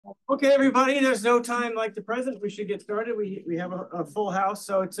Okay, everybody, there's no time like the present. We should get started. We have a full house.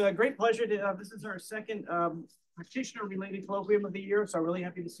 So it's a great pleasure to, this is our second practitioner related colloquium of the year. So I'm really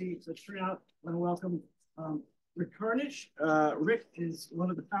happy to see such turnout. I want to welcome Rick Harnish. Rick is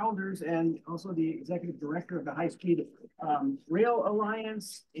one of the founders and also the executive director of the High Speed Rail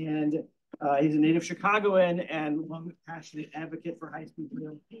Alliance. And he's a native Chicagoan and one passionate advocate for high-speed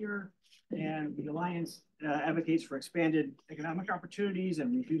rail here. And the Alliance advocates for expanded economic opportunities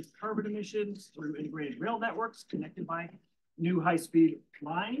and reduced carbon emissions through integrated rail networks connected by new high-speed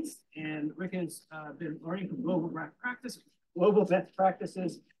lines. And Rick has been learning from global best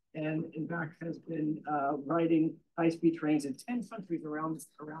practices, and in fact has been riding high-speed trains in 10 countries around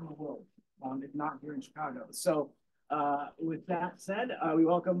the world, if not here in Chicago. So with that said, we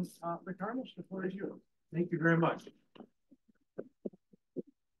welcome Rick Harnish. The floor is yours. Thank you very much.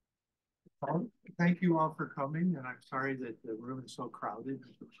 Thank you all for coming, and I'm sorry that the room is so crowded,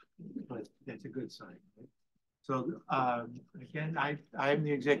 but that's a good sign. Right? So again, I'm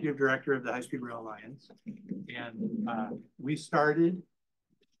the executive director of the High Speed Rail Alliance, and we started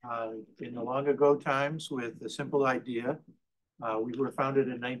in the long ago times with a simple idea. We were founded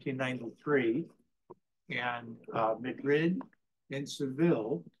in 1993, and Madrid and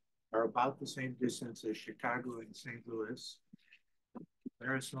Seville are about the same distance as Chicago and St. Louis.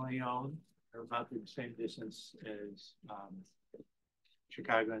 Paris and Lyon are about the same distance as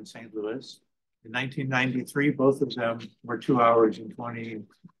Chicago and St. Louis. In 1993, both of them were 2 hours and 20,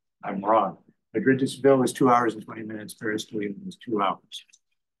 I'm wrong. Madrid to Seville was 2 hours and 20 minutes, Paris to Lyon was 2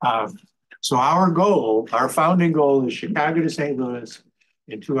 hours. So our goal, our founding goal is Chicago to St. Louis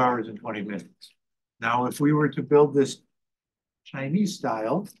in 2 hours and 20 minutes. Now, if we were to build this Chinese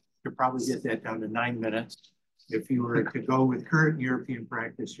style, you could probably get that down to 9 minutes. If you were to go with current European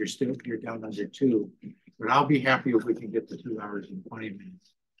practice, you're down under 2. But I'll be happy if we can get to 2 hours and 20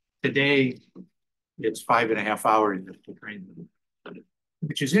 minutes. Today, it's 5.5 hours if the train moves,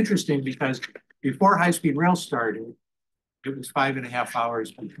 which is interesting because before high-speed rail started, it was 5.5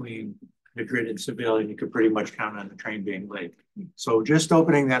 hours between Madrid and Seville, and you could pretty much count on the train being late. So just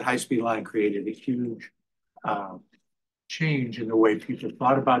opening that high-speed line created a huge change in the way people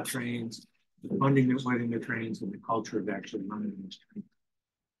thought about trains, the funding that went into trains, and the culture of actually running these trains.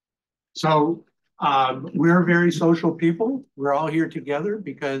 So we're very social people. We're all here together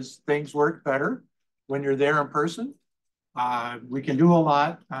because things work better when you're there in person. We can do a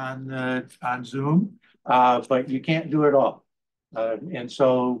lot on Zoom, but you can't do it all. And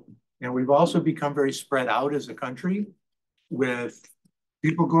so, we've also become very spread out as a country with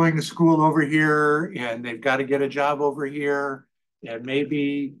people going to school over here, and they've got to get a job over here, and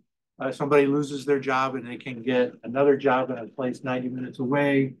maybe somebody loses their job and they can get another job in a place 90 minutes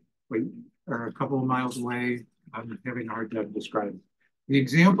away or a couple of miles away. I'm having a hard time describing. The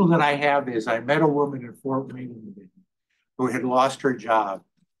example that I have is I met a woman in Fort Wayne who had lost her job.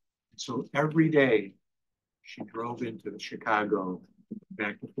 So every day she drove into Chicago,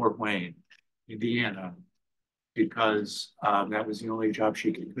 back to Fort Wayne, Indiana, because that was the only job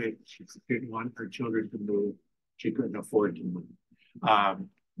she could get. She didn't want her children to move. She couldn't afford to move.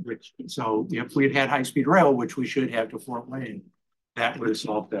 So if we had high-speed rail, which we should have to Fort Wayne, that would have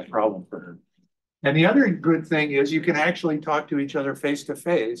solved that problem for her. And the other good thing is you can actually talk to each other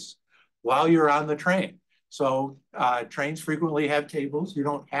face-to-face while you're on the train. So trains frequently have tables. You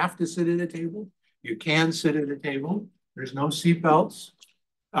don't have to sit at a table. You can sit at a table. There's no seatbelts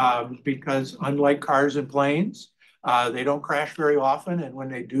because unlike cars and planes, they don't crash very often. And when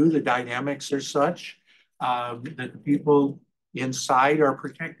they do, the dynamics are such that the people inside are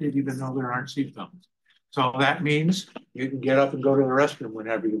protected even though there aren't seatbelts. So that means you can get up and go to the restroom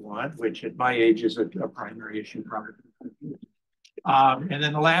whenever you want, which at my age is a primary issue probably. And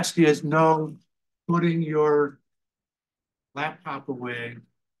then the last is no putting your laptop away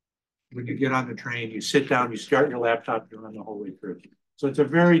when you get on the train. You sit down, you start your laptop, you run the whole way through. So it's a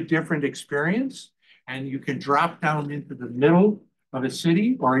very different experience, and you can drop down into the middle of a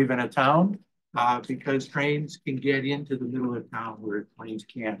city or even a town because trains can get into the middle of town where planes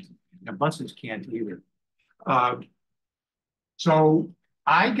can't, and buses can't either. So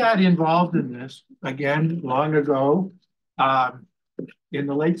I got involved in this, again, long ago. In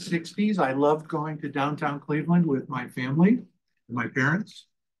the late 60s, I loved going to downtown Cleveland with my family, my parents.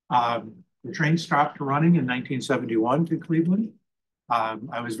 The train stopped running in 1971 to Cleveland.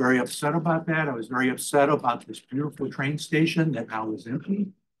 I was very upset about that. I was very upset about this beautiful train station that now is empty.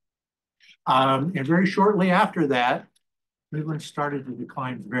 And very shortly after that, Cleveland started to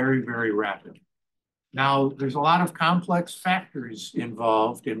decline very, very rapidly. Now, there's a lot of complex factors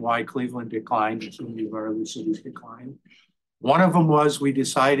involved in why Cleveland declined, and some of our other cities declined. One of them was we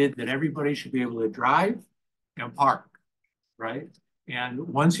decided that everybody should be able to drive and park, right? And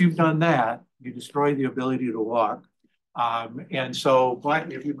once you've done that, you destroy the ability to walk. And so,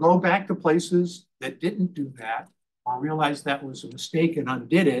 but if you go back to places that didn't do that or realized that was a mistake and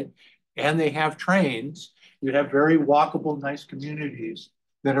undid it, and they have trains, you have very walkable, nice communities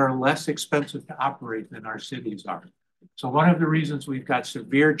that are less expensive to operate than our cities are. So one of the reasons we've got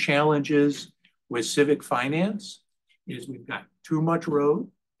severe challenges with civic finance is we've got too much road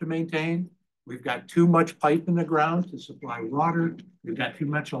to maintain. We've got too much pipe in the ground to supply water. We've got too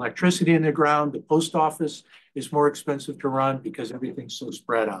much electricity in the ground. The post office is more expensive to run because everything's so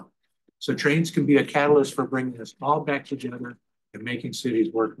spread out. So trains can be a catalyst for bringing us all back together and making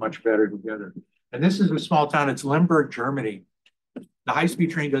cities work much better together. And this is a small town. It's Lemberg, Germany. The high-speed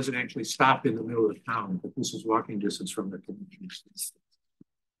train doesn't actually stop in the middle of town, but this is walking distance from the convention station.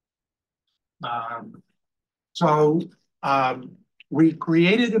 We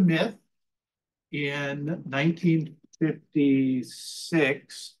created a myth in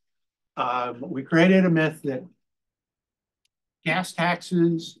 1956. We created a myth that gas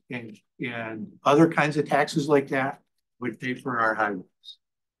taxes and other kinds of taxes like that would pay for our highways.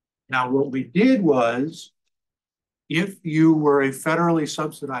 Now, what we did was, if you were a federally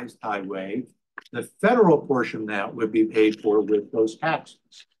subsidized highway, the federal portion of that would be paid for with those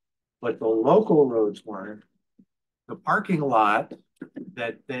taxes. But the local roads weren't. The parking lot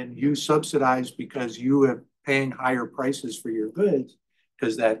that then you subsidize because you are paying higher prices for your goods,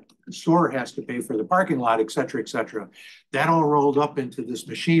 because that store has to pay for the parking lot, et cetera, that all rolled up into this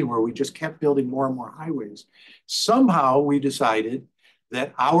machine where we just kept building more and more highways. Somehow we decided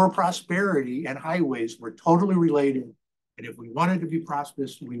that our prosperity and highways were totally related. And if we wanted to be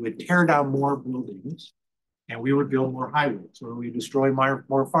prosperous, we would tear down more buildings and we would build more highways. Or we destroy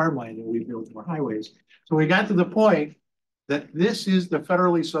more farmland and we build more highways. So we got to the point that this is the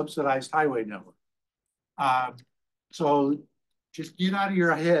federally subsidized highway network. So just get out of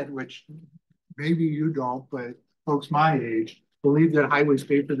your head, which maybe you don't, but folks my age believe that highways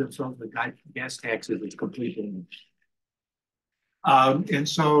pay for themselves, the gas taxes is completely. And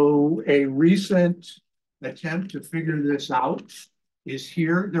so a recent attempt to figure this out is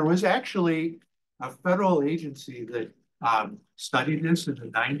here. There was actually a federal agency that studied this in the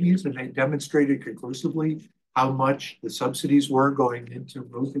 90s, and they demonstrated conclusively how much the subsidies were going into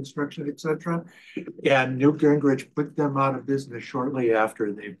road construction, et cetera. And Newt Gingrich put them out of business shortly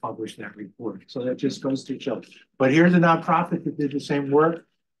after they published that report. So that just goes to show. But here's a nonprofit that did the same work,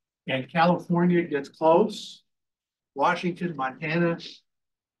 and California gets close. Washington, Montana,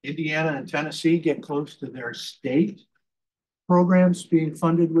 Indiana, and Tennessee get close to their state programs being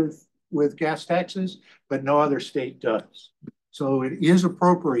funded with gas taxes, but no other state does. So it is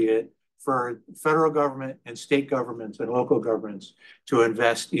appropriate for federal government and state governments and local governments to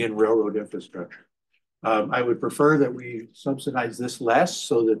invest in railroad infrastructure. I would prefer that we subsidize this less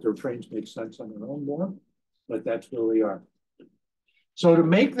so that their trains make sense on their own more, but that's where we are. So to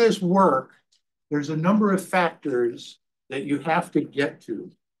make this work, there's a number of factors that you have to get to.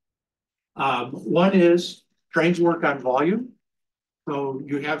 One is trains work on volume. So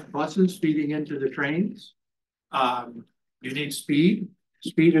you have buses feeding into the trains. You need speed.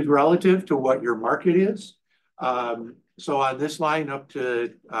 Speed is relative to what your market is. So on this line up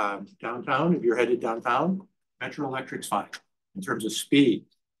to downtown, if you're headed downtown, Metro Electric's fine in terms of speed,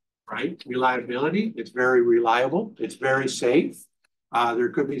 right? Reliability, it's very reliable. It's very safe. There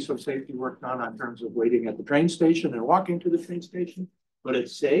could be some safety work done on terms of waiting at the train station and walking to the train station, but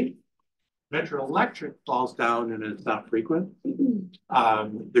it's safe. Metro Electric falls down and it's not frequent.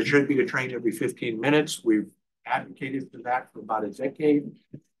 There should be a train every 15 minutes. We've advocated for that for about a decade.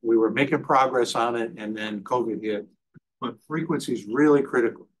 We were making progress on it and then COVID hit. But frequency is really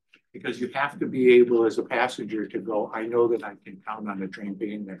critical because you have to be able as a passenger to go, I know that I can count on the train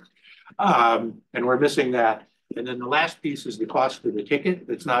being there. And we're missing that. And then the last piece is the cost of the ticket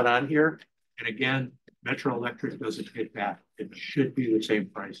that's not on here. And again, Metro Electric doesn't hit that. It should be the same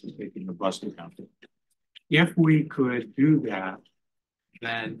price as taking the bus to Compton. If we could do that,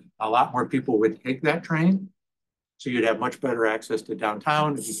 then a lot more people would take that train. So you'd have much better access to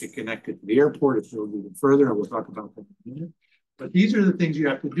downtown. If you could connect it to the airport, if you'll even further, and we'll talk about that in a minute. But these are the things you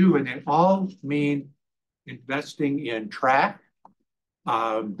have to do, and they all mean investing in track,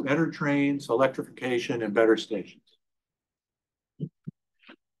 better trains, electrification, and better stations.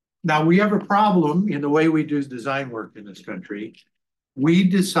 Now, we have a problem in the way we do design work in this country. We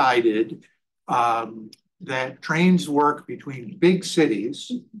decided that trains work between big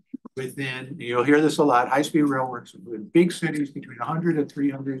cities within, you'll hear this a lot, high-speed rail works within big cities between 100 and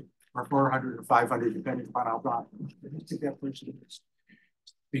 300 or 400 or 500, depending upon how optimistic that person is.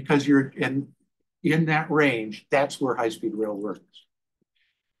 Because you're in that range, that's where high-speed rail works.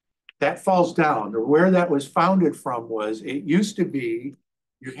 That falls down, or where that was founded from was, it used to be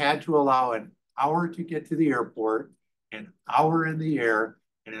you had to allow an hour to get to the airport, an hour in the air,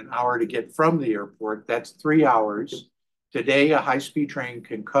 and an hour to get from the airport. That's 3 hours. Today, a high-speed train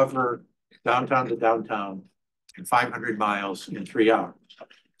can cover downtown to downtown in 500 miles in 3 hours.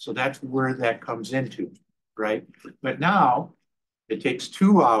 So that's where that comes into, right? But now it takes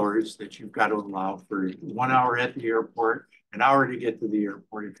 2 hours that you've got to allow for 1 hour at the airport, an hour to get to the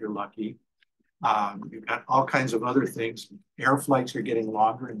airport if you're lucky. You've got all kinds of other things. Air flights are getting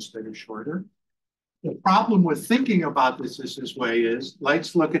longer instead of shorter. The problem with thinking about this way is,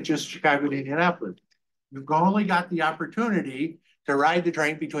 let's look at just Chicago and Indianapolis. You've only got the opportunity to ride the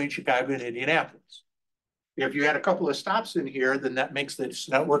train between Chicago and Indianapolis. If you had a couple of stops in here, then that makes this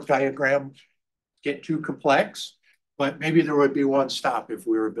network diagram get too complex. But maybe there would be one stop if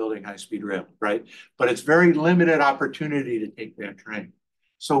we were building high-speed rail, right? But it's very limited opportunity to take that train.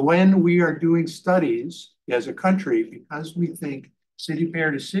 So when we are doing studies as a country, because we think city pair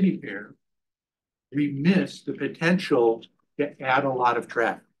to city pair, we miss the potential to add a lot of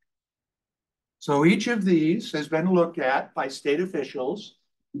traffic. So each of these has been looked at by state officials,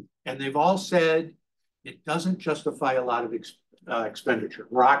 and they've all said it doesn't justify a lot of expenditure.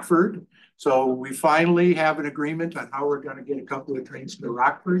 Rockford, so we finally have an agreement on how we're going to get a couple of trains to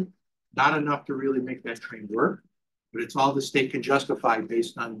Rockford. Not enough to really make that train work, but it's all the state can justify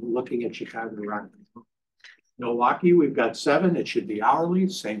based on looking at Chicago to Rockford. Milwaukee, we've got 7. It should be hourly,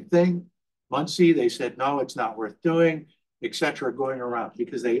 same thing. Muncie, they said, no, it's not worth doing, et cetera, going around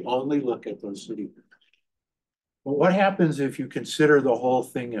because they only look at those city pairs. But what happens if you consider the whole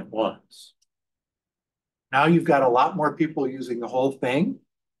thing at once? Now you've got a lot more people using the whole thing.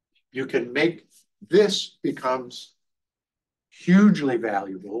 You can make this becomes hugely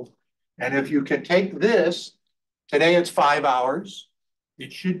valuable. And if you can take this, today it's 5 hours.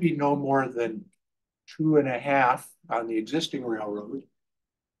 It should be no more than 2.5 on the existing railroad.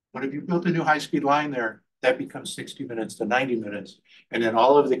 But if you built a new high-speed line there, that becomes 60 minutes to 90 minutes. And then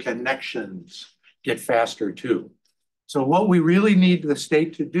all of the connections get faster too. So what we really need the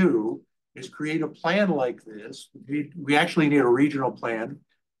state to do is create a plan like this. We actually need a regional plan,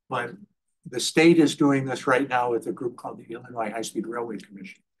 but the state is doing this right now with a group called the Illinois High-Speed Railway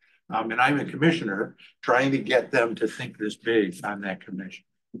Commission. And I'm a commissioner trying to get them to think this big on that commission.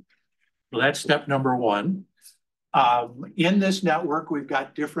 So that's step number 1. In this network, we've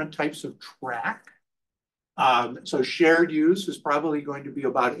got different types of track. So shared use is probably going to be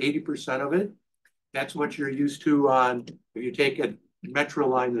about 80% of it. That's what you're used to on, if you take a metro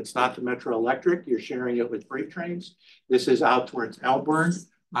line that's not the Metro Electric, you're sharing it with freight trains. This is out towards Elburn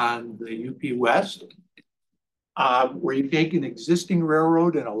on the UP West, where you take an existing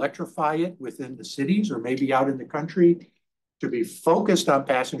railroad and electrify it within the cities or maybe out in the country to be focused on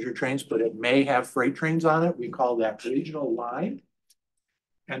passenger trains, but it may have freight trains on it. We call that regional line.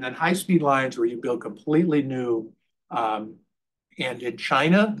 And then high-speed lines where you build completely new. And in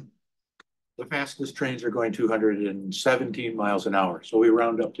China, the fastest trains are going 217 miles an hour. So we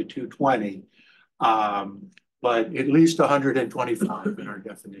round up to 220, but at least 125 in our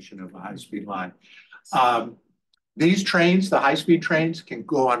definition of a high-speed line. These trains, the high-speed trains, can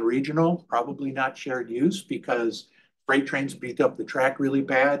go on regional, probably not shared use because freight trains beat up the track really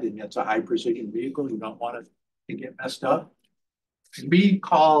bad and it's a high-precision vehicle. You don't want it to get messed up. We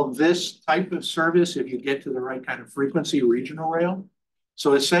call this type of service, if you get to the right kind of frequency, regional rail.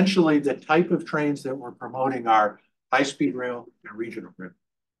 So essentially the type of trains that we're promoting are high-speed rail and regional rail.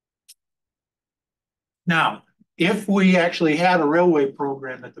 Now, if we actually had a railway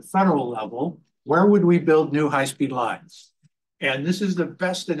program at the federal level, where would we build new high-speed lines? And this is the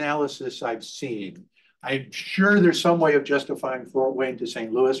best analysis I've seen. I'm sure there's some way of justifying Fort Wayne to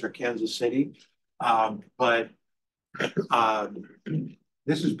St. Louis or Kansas City, but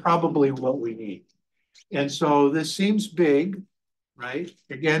this is probably what we need. And so this seems big, right?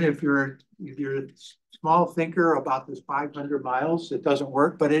 Again, if you're a small thinker about this 500 miles, it doesn't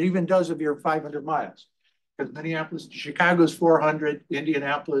work, but it even does if you're 500 miles. Because Minneapolis, Chicago's 400,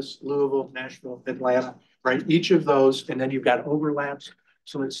 Indianapolis, Louisville, Nashville, Atlanta, right? Each of those, and then you've got overlaps,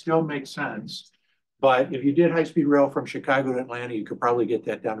 so it still makes sense. But if you did high-speed rail from Chicago to Atlanta, you could probably get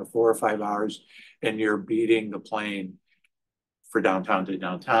that down to 4 or 5 hours, and you're beating the plane for downtown to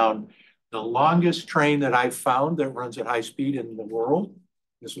downtown. The longest train that I've found that runs at high speed in the world,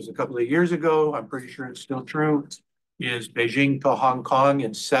 this was a couple of years ago, I'm pretty sure it's still true, is Beijing to Hong Kong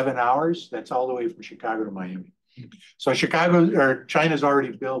in 7 hours. That's all the way from Chicago to Miami. So China's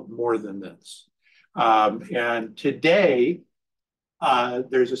already built more than this. And today,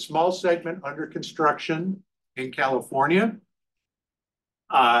 there's a small segment under construction in California.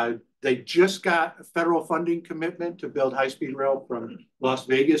 They just got a federal funding commitment to build high-speed rail from Las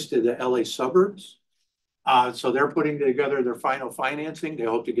Vegas to the LA suburbs. So they're putting together their final financing. They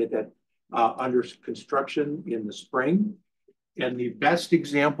hope to get that under construction in the spring. And the best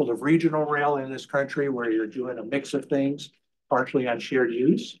example of regional rail in this country, where you're doing a mix of things, partially on shared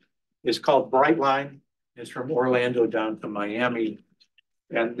use, is called Brightline. It's from Orlando down to Miami.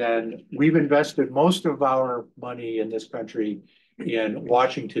 And then we've invested most of our money in this country in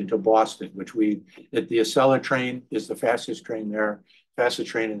Washington to Boston, which the Acela train is the fastest train there, fastest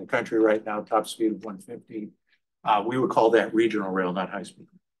train in the country right now, top speed of 150. We would call that regional rail, not high speed.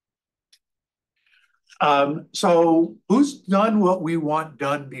 So who's done what we want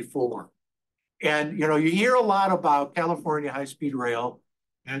done before? And, you hear a lot about California high-speed rail,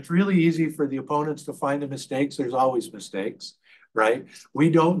 and it's really easy for the opponents to find the mistakes. There's always mistakes, right? We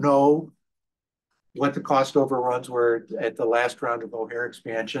don't know what the cost overruns were at the last round of O'Hare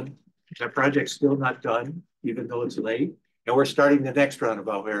expansion. That project's still not done, even though it's late. And we're starting the next round of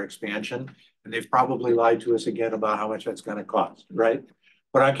O'Hare expansion, and they've probably lied to us again about how much that's going to cost, right?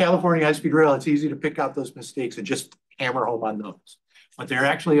 But on California high-speed rail, it's easy to pick out those mistakes and just hammer home on those. But they're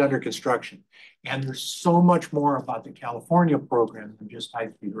actually under construction. And there's so much more about the California program than just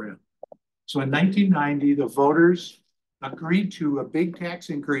high-speed rail. So in 1990, the voters agreed to a big tax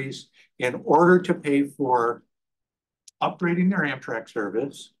increase in order to pay for upgrading their Amtrak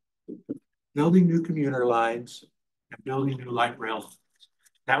service, building new commuter lines, and building new light rail lines.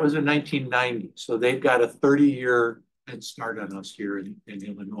 That was in 1990. So they've got a 30-year head start on us here in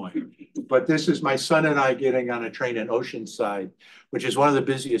Illinois. But this is my son and I getting on a train in Oceanside, which is one of the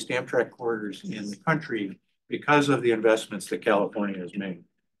busiest Amtrak corridors in the country because of the investments that California has made.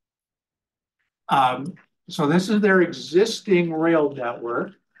 So this is their existing rail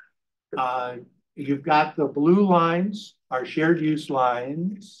network. You've got the blue lines, our shared use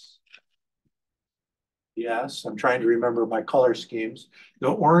lines. Yes, I'm trying to remember my color schemes. The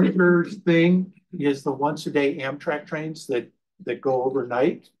orange thing is the once-a-day Amtrak trains that go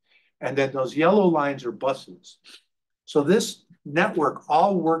overnight. And then those yellow lines are buses. So this network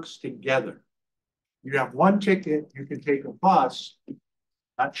all works together. You have one ticket, you can take a bus.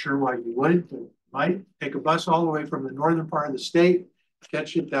 Not sure why you wouldn't, but you might take a bus all the way from the northern part of the state,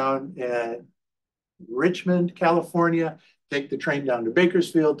 catch it down at Richmond, California, take the train down to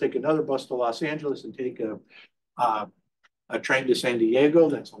Bakersfield, take another bus to Los Angeles, and take a train to San Diego.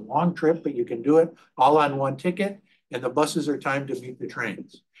 That's a long trip, but you can do it all on one ticket, and the buses are timed to meet the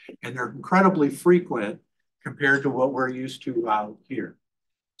trains. And they're incredibly frequent compared to what we're used to out here.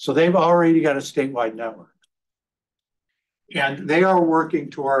 So they've already got a statewide network. And they are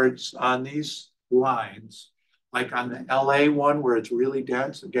working towards, on these lines, like on the LA one where it's really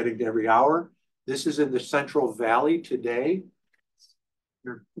dense and getting to every hour. This is in the Central Valley today.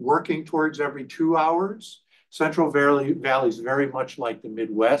 They're working towards every 2 hours. Central Valley is very much like the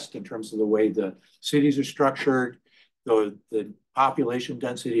Midwest in terms of the way the cities are structured, the population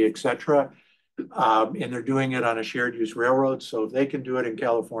density, et cetera. And they're doing it on a shared use railroad. So if they can do it in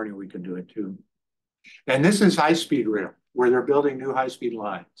California, we can do it too. And this is high-speed rail, where they're building new high-speed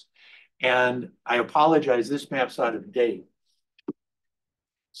lines. And I apologize, this map's out of date.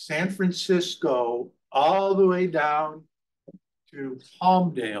 San Francisco, all the way down to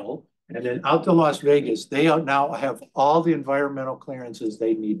Palmdale, and then out to Las Vegas, they now have all the environmental clearances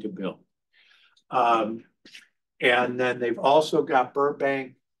they need to build. And then they've also got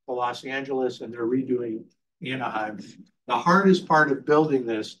Burbank to Los Angeles, and they're redoing Anaheim. The hardest part of building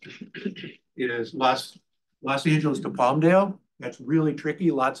this is Los Angeles to Palmdale. That's really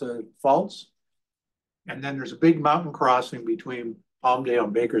tricky, lots of faults. And then there's a big mountain crossing between Palmdale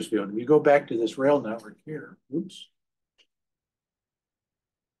and Bakersfield. And we go back to this rail network here. Oops.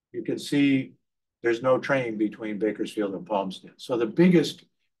 You can see there's no train between Bakersfield and Palmdale. So the biggest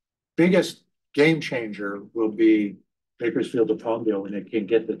game changer will be Bakersfield to Palmdale when they can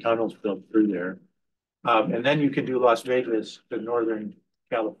get the tunnels built through there. And then you can do Las Vegas to Northern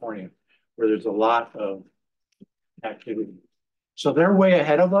California, where there's a lot of activity. So they're way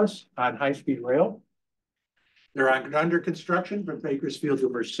ahead of us on high-speed rail. They're under construction from Bakersfield to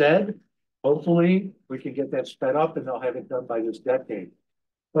Merced. Hopefully, we can get that sped up and they'll have it done by this decade.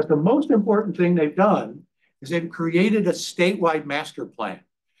 But the most important thing they've done is they've created a statewide master plan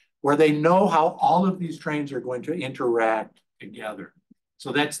where they know how all of these trains are going to interact together.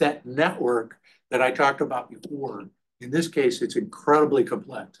 So that's that network that I talked about before. In this case, it's incredibly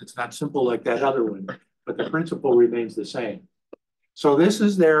complex. It's not simple like that other one, but the principle remains the same. So this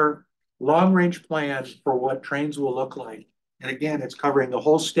is their long-range plan for what trains will look like. And again, it's covering the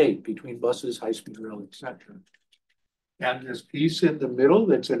whole state between buses, high-speed rail, et cetera. And this piece in the middle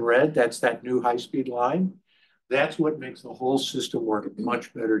that's in red, that's that new high-speed line. That's what makes the whole system work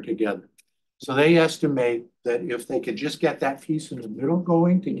much better together. So they estimate that if they could just get that piece in the middle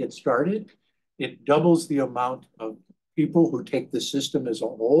going to get started, it doubles the amount of people who take the system as a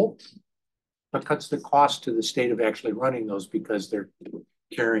whole, but cuts the cost to the state of actually running those because they're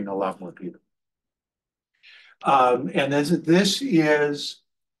carrying a lot more people. And this is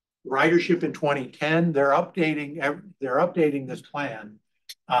ridership in 2010. They're updating this plan.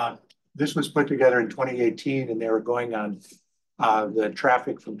 This was put together in 2018, and they were going on the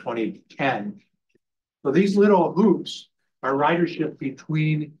traffic from 2010. So these little hoops are ridership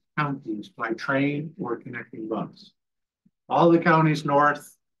between counties by train or connecting bus. All the counties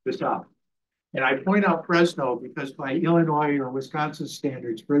north to south. And I point out Fresno because by Illinois or Wisconsin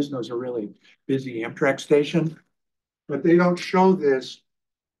standards, Fresno's a really busy Amtrak station, but they don't show this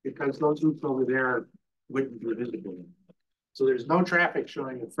because those routes over there wouldn't be visible. So there's no traffic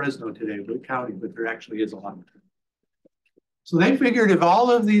showing in Fresno today, Wood County, but there actually is a lot. So they figured if all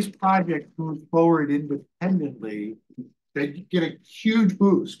of these projects move forward independently, they'd get a huge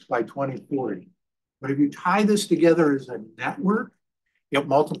boost by 2040. But if you tie this together as a network, it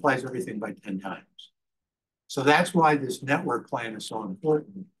multiplies everything by 10 times. So that's why this network plan is so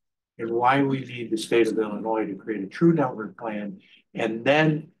important and why we need the state of Illinois to create a true network plan and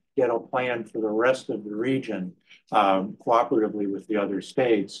then get a plan for the rest of the region cooperatively with the other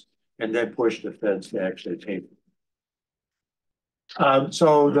states and then push the feds to actually take it.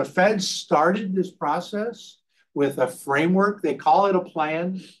 So the feds started this process with a framework. They call it a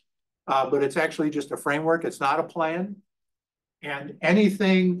plan, but it's actually just a framework. It's not a plan. And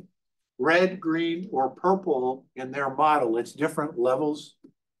anything red, green, or purple in their model, it's different levels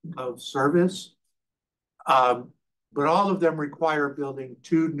of service. But all of them require building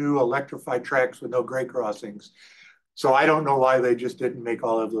 2 new electrified tracks with no grade crossings. So I don't know why they just didn't make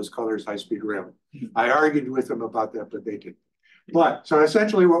all of those colors high-speed rail. I argued with them about that, but they didn't. But so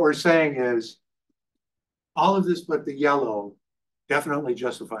essentially what we're saying is all of this but the yellow definitely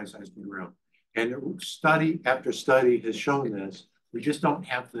justifies high-speed rail. And study after study has shown this. We just don't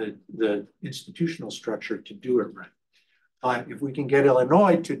have the institutional structure to do it right. But if we can get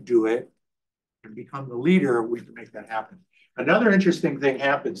Illinois to do it and become the leader, we can make that happen. Another interesting thing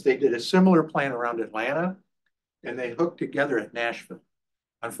happens. They did a similar plan around Atlanta, and they hooked together at Nashville.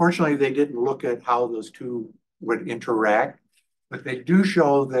 Unfortunately, they didn't look at how those two would interact, but they do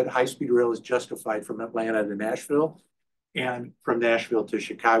show that high-speed rail is justified from Atlanta to Nashville and from Nashville to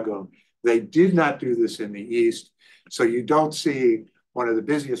Chicago. They did not do this in the East. So you don't see one of the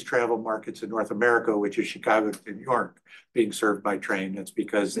busiest travel markets in North America, which is Chicago to New York, being served by train. That's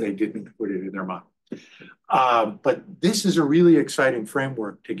because they didn't put it in their model. But this is a really exciting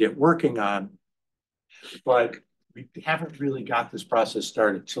framework to get working on, but we haven't really got this process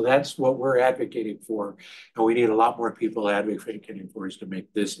started. So that's what we're advocating for. And we need a lot more people advocating for us to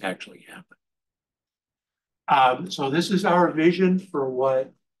make this actually happen. So this is our vision for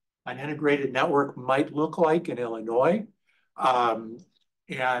what an integrated network might look like in Illinois.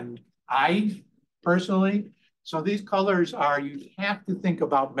 And I personally, so these colors are, you have to think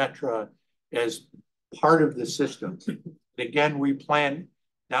about Metra as part of the system. Again, we plan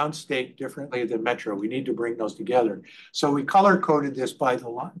downstate differently than Metro. We need to bring those together. So we color coded this by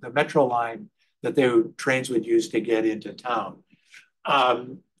the Metro line that trains would use to get into town.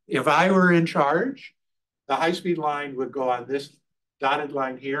 If I were in charge, the high-speed line would go on this dotted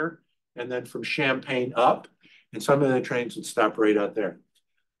line here, and then from Champaign up, and some of the trains would stop right out there.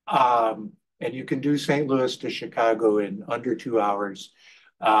 And you can do St. Louis to Chicago in under 2 hours,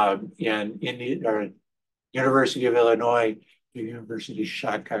 and University of Illinois to University of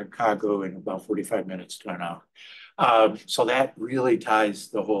Chicago in about 45 minutes to an hour. So that really ties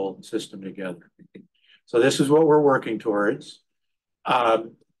the whole system together. So this is what we're working towards.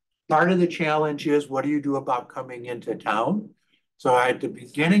 Part of the challenge is, what do you do about coming into town? So at the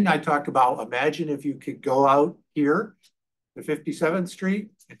beginning, I talked about, imagine if you could go out here to 57th Street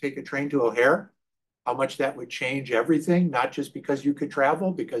and take a train to O'Hare, how much that would change everything, not just because you could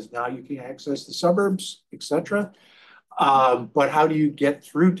travel, because now you can access the suburbs, et cetera. But how do you get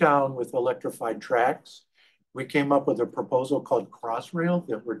through town with electrified tracks? We came up with a proposal called Crossrail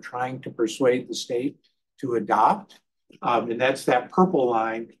that we're trying to persuade the state to adopt. And that's that purple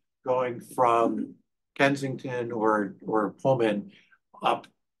line going from Kensington or Pullman up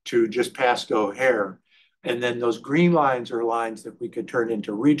to just past O'Hare. And then those green lines are lines that we could turn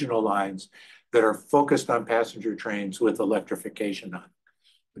into regional lines that are focused on passenger trains with electrification on.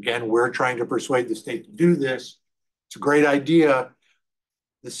 Again, we're trying to persuade the state to do this. It's a great idea.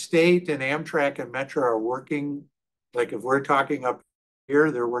 The state and Amtrak and Metro are working, like if we're talking up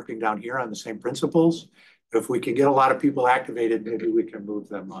here, they're working down here on the same principles. If we can get a lot of people activated, maybe we can move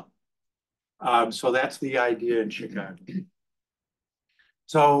them up. So that's the idea in Chicago.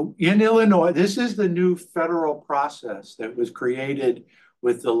 So in Illinois, this is the new federal process that was created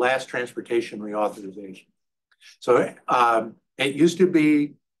with the last transportation reauthorization. So it used to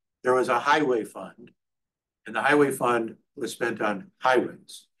be, there was a highway fund, and the highway fund was spent on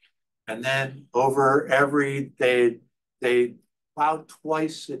highways. And then over they about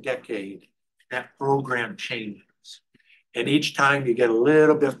twice a decade, that program changes. And each time you get a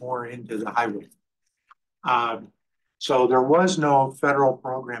little bit more into the highway. So there was no federal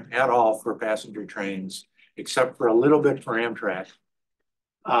program at all for passenger trains, except for a little bit for Amtrak.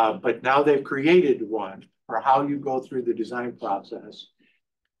 But now they've created one for how you go through the design process.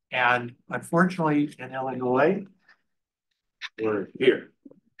 And unfortunately, in Illinois, we're here.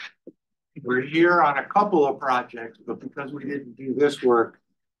 We're here on a couple of projects, but because we didn't do this work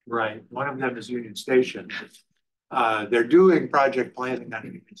right, one of them is Union Station. They're doing project planning on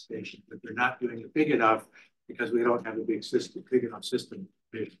Union Station, but they're not doing it big enough because we don't have a big enough system.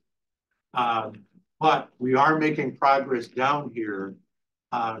 But we are making progress down here.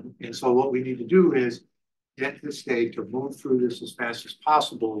 And so what we need to do is get the state to move through this as fast as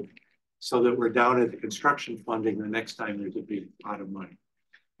possible so that we're down at the construction funding the next time there's a big pot of money.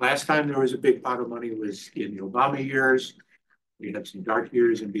 Last time there was a big pot of money was in the Obama years. We had some dark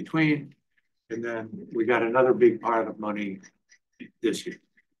years in between. And then we got another big pot of money this year,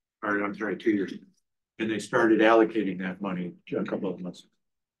 or I'm sorry, 2 years ago. And they started allocating that money a couple of months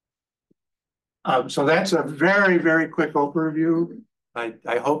ago. So that's a very, very quick overview.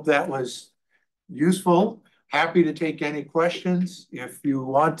 I hope that was useful. Happy to take any questions. If you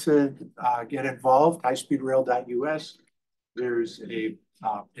want to get involved, highspeedrail.us. There's a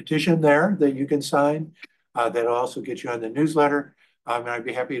petition there that you can sign that'll also get you on the newsletter. And I'd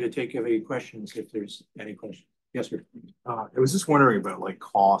be happy to take any questions if there's any questions. Yes, sir. I was just wondering about like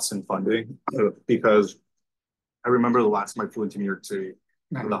costs and funding because I remember the last time I flew into New York City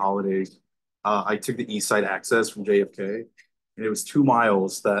for the holidays. I took the East Side Access from JFK, and it was 2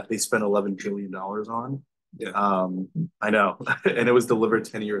 miles that they spent $11 billion on. Yeah. I know, and it was delivered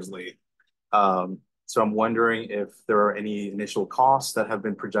 10 years late. So I'm wondering if there are any initial costs that have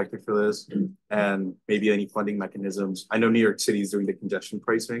been projected for this, and maybe any funding mechanisms. I know New York City is doing the congestion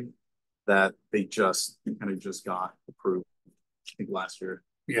pricing that they just got approved, I think last year.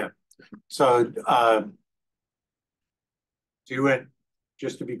 Yeah. So you went,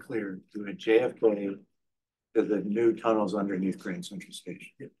 just to be clear, you went JFK to the new tunnels underneath Grand Central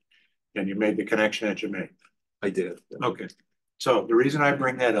Station. And you made the connection at Jamaica. I did. Okay. So the reason I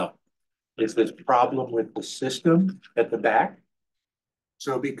bring that up is this problem with the system at the back.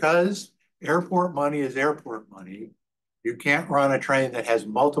 So because airport money is airport money, you can't run a train that has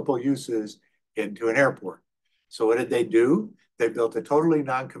multiple uses into an airport. So what did they do? They built a totally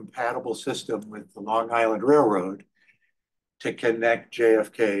non-compatible system with the Long Island Railroad to connect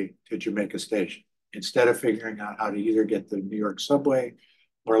JFK to Jamaica Station, instead of figuring out how to either get the New York subway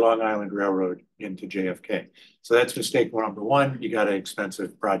or Long Island Railroad into JFK. So that's mistake number one. You got an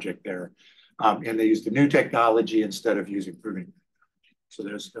expensive project there. And they used the new technology instead of using proving technology. So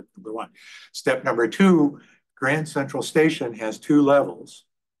there's step number one. Step number two, Grand Central Station has 2 levels.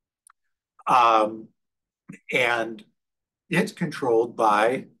 And it's controlled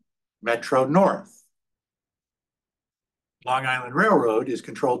by Metro North. Long Island Railroad is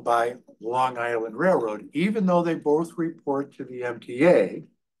controlled by Long Island Railroad. Even though they both report to the MTA,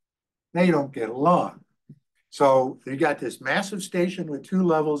 they don't get along. So you got this massive station with 2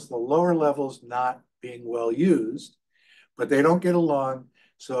 levels, the lower levels not being well used, but they don't get along.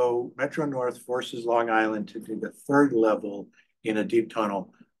 So Metro North forces Long Island to do the 3rd level in a deep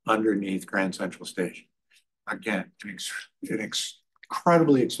tunnel underneath Grand Central Station. Again, an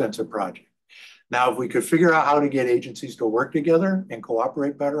incredibly expensive project. Now, if we could figure out how to get agencies to work together and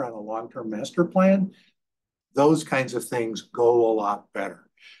cooperate better on a long-term master plan, those kinds of things go a lot better.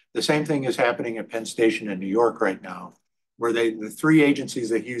 The same thing is happening at Penn Station in New York right now, where the 3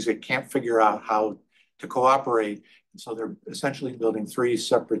 agencies that use it can't figure out how to cooperate. And so they're essentially building 3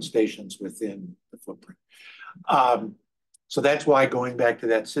 separate stations within the footprint. So that's why going back to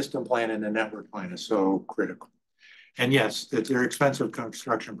that system plan and the network plan is so critical. And yes, they're expensive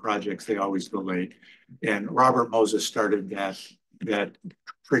construction projects. They always go late. And Robert Moses started that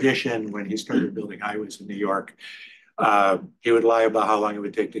tradition when he started building highways in New York. He would lie about how long it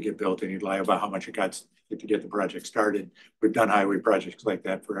would take to get built, and he'd lie about how much it got to get the project started. We've done highway projects like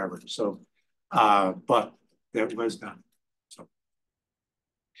that forever. So, but that was done. So,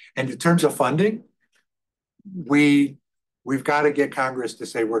 and in terms of funding, we've got to get Congress to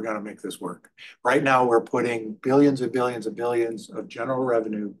say we're going to make this work. Right now, we're putting billions and billions and billions of general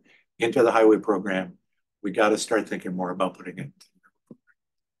revenue into the highway program. We got to start thinking more about putting it.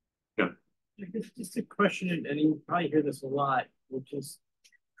 Yeah. Just a question, and you probably hear this a lot, which is,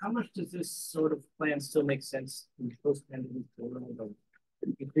 how much does this sort of plan still make sense in post-pandemic world of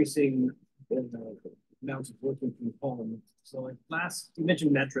increasing the amounts of working from home? So like you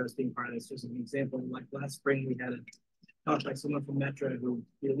mentioned Metro as being part of this, just an example. Like last spring, we had a talk by someone from Metro who,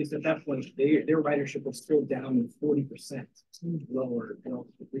 at least at that point, their ridership was still down 40% lower, to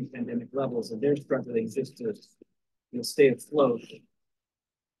pre-pandemic levels, and they're struggling just to, stay afloat.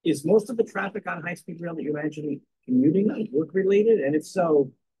 Is most of the traffic on high-speed rail that you imagine commuting work-related? And if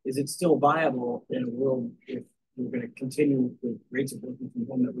so, is it still viable in a world if we're going to continue with rates of working from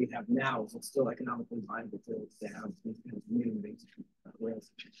home that we have now? Is it still economically viable to have these kind of commuting rates of rails?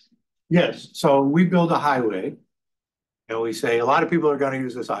 Yes. So we build a highway, and we say a lot of people are going to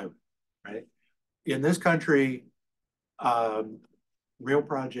use this highway, right? In this country, rail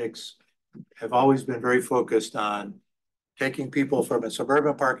projects have always been very focused on taking people from a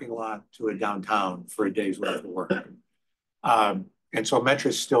suburban parking lot to a downtown for a day's worth of work. And so Metro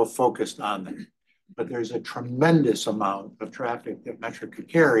is still focused on that. But there's a tremendous amount of traffic that Metro could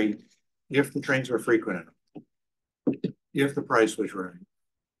carry if the trains were frequent enough, if the price was right,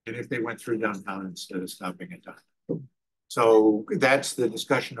 and if they went through downtown instead of stopping at downtown. So that's the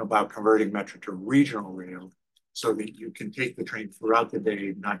discussion about converting Metro to regional rail so that you can take the train throughout the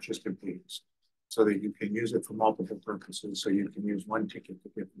day, not just in peaks, so that you can use it for multiple purposes. So you can use one ticket to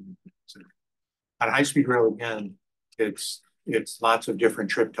get from the center. On high-speed rail, again, it's lots of different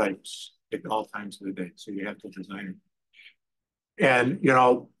trip types at all times of the day. So you have to design it. And,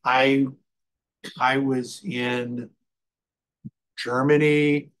 I was in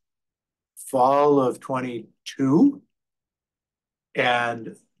Germany fall of 22,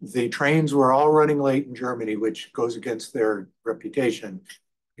 and the trains were all running late in Germany, which goes against their reputation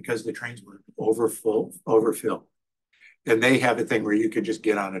because the trains were overfilled. And they have a thing where you could just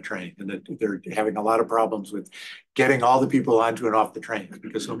get on a train, and they're having a lot of problems with getting all the people onto and off the train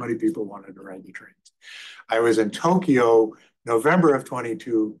because so many people wanted to ride the trains. I was in Tokyo, November of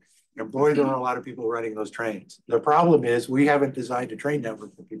 22, and boy, there were a lot of people riding those trains. The problem is we haven't designed a train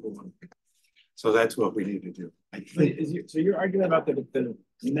network that people want to do. So that's what we need to do. So your argument about the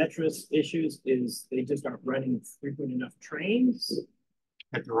Metro's issues is they just aren't running frequent enough trains?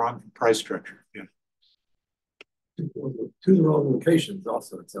 At the wrong price structure, yeah. To the wrong locations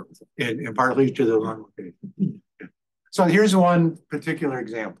also, it sounds like. And partly to the wrong location. Yeah. So here's one particular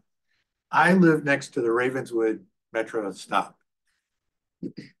example. I live next to the Ravenswood Metro stop.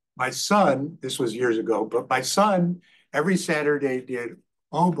 My son, this was years ago, but my son every Saturday did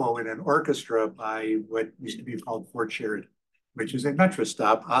oboe in an orchestra by what used to be called Fort Sheridan, which is a Metro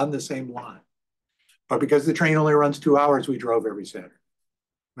stop on the same line. But because the train only runs 2 hours, we drove every Saturday.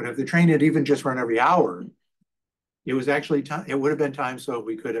 But if the train had even just run every hour, it was actually time. It would have been time so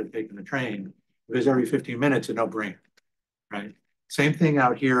we could have taken the train. It was every 15 minutes, a no-brainer, right? Same thing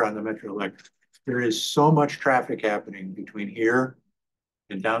out here on the Metro Electric. There is so much traffic happening between here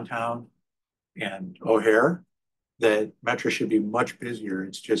and downtown and O'Hare that Metro should be much busier.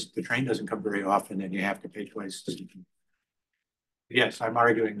 It's just the train doesn't come very often, and you have to pay twice. Yes, I'm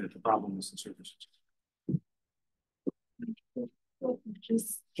arguing that the problem is the services.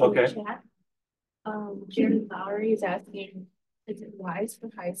 Just okay. Chat. Jerry Lowry is asking, is it wise for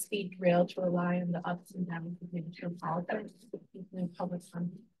high-speed rail to rely on the ups and downs of metropolitans, including public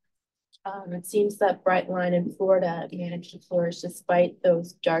funding? It seems that Brightline in Florida managed to flourish despite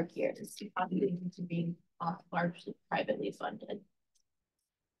those dark years, possibly due to being largely privately funded.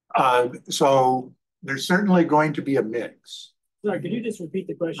 So there's certainly going to be a mix. Sorry, could you just repeat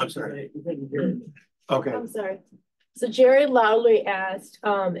the question? I'm sorry. Okay. I'm sorry. So Jerry Lowry asked,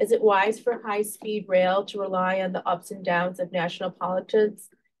 is it wise for high-speed rail to rely on the ups and downs of national politics,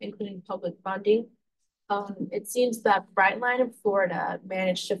 including public funding? It seems that Brightline in Florida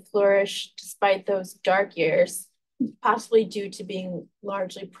managed to flourish despite those dark years, possibly due to being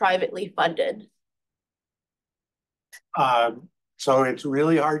largely privately funded. So it's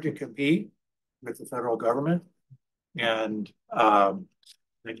really hard to compete with the federal government. And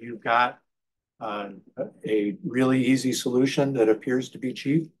then you've got a really easy solution that appears to be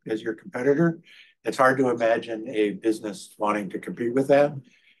cheap as your competitor. It's hard to imagine a business wanting to compete with that.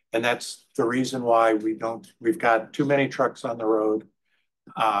 And that's the reason why we've got too many trucks on the road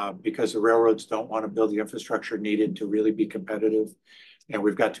because the railroads don't want to build the infrastructure needed to really be competitive. And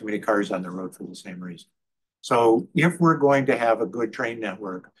we've got too many cars on the road for the same reason. So if we're going to have a good train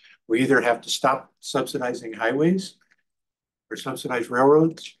network, we either have to stop subsidizing highways or subsidize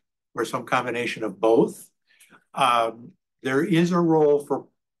railroads or some combination of both. There is a role for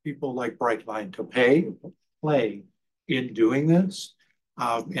people like Brightline to play in doing this.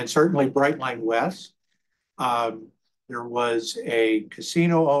 And certainly Brightline West. There was a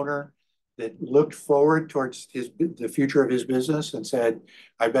casino owner that looked forward towards the future of his business and said,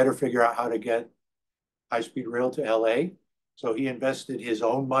 I better figure out how to get high-speed rail to LA. So he invested his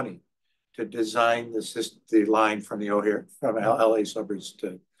own money to design the line from from LA suburbs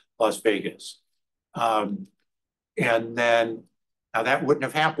to Las Vegas. And then, now that wouldn't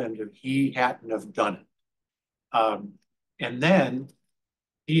have happened if he hadn't have done it. And then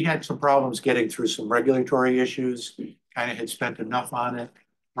he had some problems getting through some regulatory issues, kind of had spent enough on it.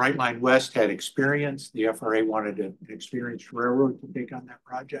 Brightline West had experience. The FRA wanted an experienced railroad to take on that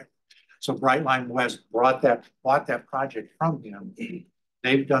project. So Brightline West bought that project from him.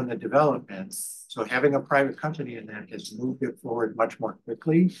 They've done the development. So having a private company in that has moved it forward much more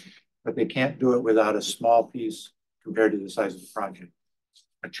quickly, but they can't do it without a small piece compared to the size of the project,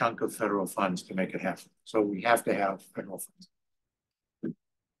 a chunk of federal funds to make it happen. So we have to have federal funds.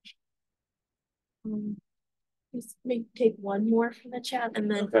 Just maybe take one more from the chat and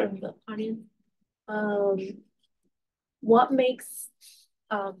then from the audience. What makes,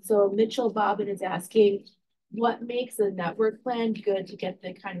 so Mitchell Bobbin is asking, what makes a network plan good to get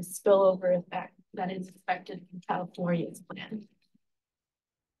the kind of spillover effect that is expected from California's plan?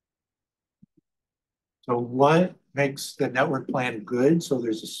 So what makes the network plan good? So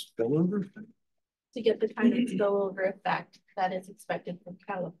there's a spillover effect? To get the kind of spillover effect that is expected from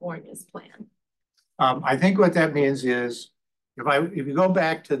California's plan. I think what that means is if you go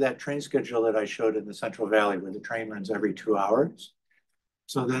back to that train schedule that I showed in the Central Valley where the train runs every 2 hours,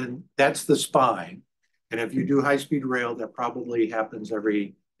 so then that's the spine. And if you do high-speed rail, that probably happens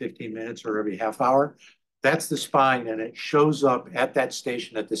every 15 minutes or every half hour. That's the spine, and it shows up at that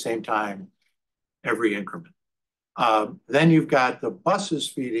station at the same time every increment. Then you've got the buses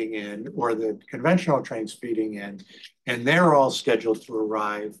feeding in or the conventional trains feeding in, and they're all scheduled to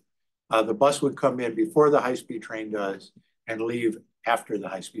arrive. The bus would come in before the high-speed train does and leave after the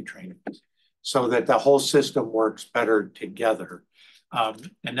high-speed train does, so that the whole system works better together.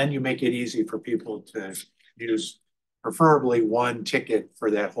 And then you make it easy for people to use preferably one ticket for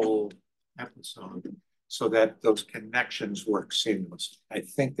that whole episode so that those connections work seamlessly. I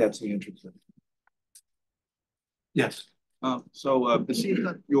think that's the interest of it. Yes. It seems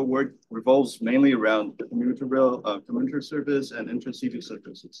that your work revolves mainly around commuter rail, commuter service, and intercity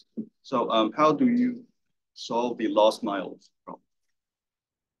services. So, how do you solve the last mile problem?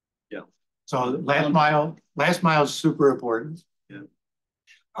 Yeah. So last mile is super important.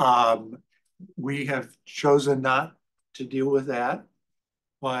 Yeah. We have chosen not to deal with that,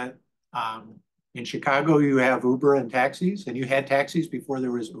 but in Chicago you have Uber and taxis, and you had taxis before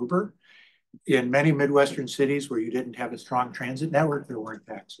there was Uber. In many Midwestern cities where you didn't have a strong transit network, there weren't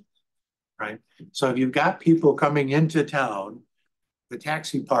taxis, right? So if you've got people coming into town, the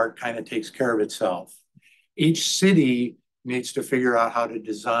taxi part kind of takes care of itself. Each city needs to figure out how to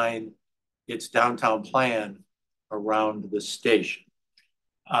design its downtown plan around the station.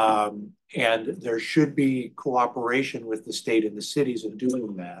 And there should be cooperation with the state and the cities in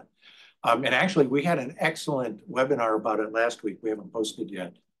doing that. And actually, we had an excellent webinar about it last week. We haven't posted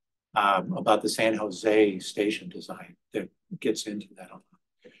yet. About the San Jose station design that gets into that.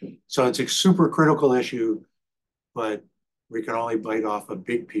 So it's a super critical issue, but we can only bite off a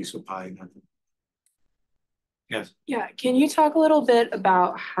big piece of pie. Yes. Yeah, can you talk a little bit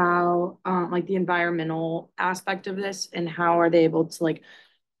about how like the environmental aspect of this and how are they able to like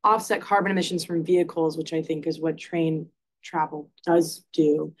offset carbon emissions from vehicles, which I think is what train travel does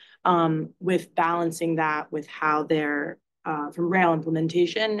do, with balancing that with how they're from rail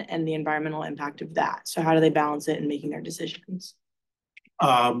implementation and the environmental impact of that. So how do they balance it in making their decisions?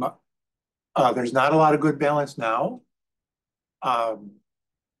 There's not a lot of good balance now.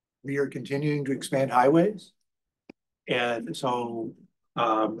 We are continuing to expand highways. And so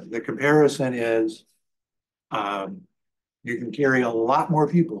the comparison is you can carry a lot more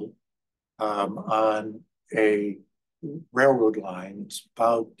people on a railroad line. It's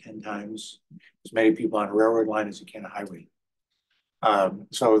about 10 times as many people on a railroad line as you can a highway.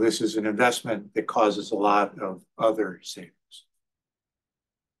 So this is an investment that causes a lot of other savings.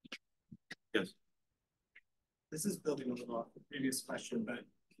 Yes. This is building a little off the previous question, but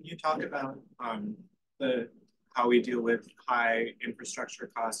Can you talk about how we deal with high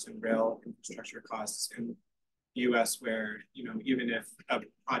infrastructure costs and rail infrastructure costs in the US where, you know, even if a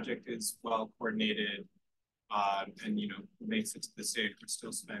project is well coordinated and, you know, makes it to the state, we're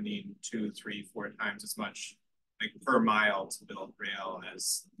still spending 2, 3, 4 times as much like per mile to build rail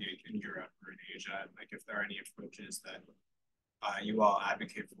as in Europe or in Asia. And, like if there are any approaches that you all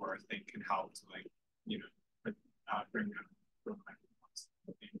advocate for, I think can help to like, you know, bring down.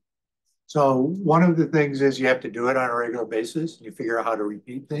 So one of the things is you have to do it on a regular basis. You figure out how to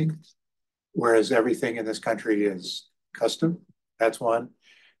repeat things, whereas everything in this country is custom. That's one.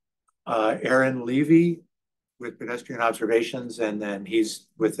 Aaron Levy with pedestrian observations, and then he's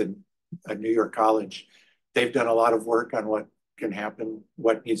with a New York college. They've done a lot of work on what can happen,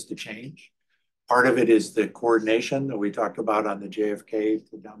 what needs to change. Part of it is the coordination that we talked about on the JFK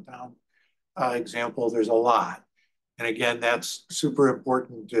to downtown example. There's a lot. And again, that's super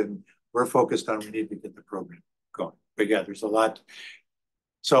important, and we're focused on we need to get the program going. But yeah, there's a lot.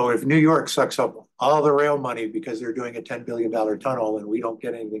 So if New York sucks up all the rail money because they're doing a $10 billion tunnel and we don't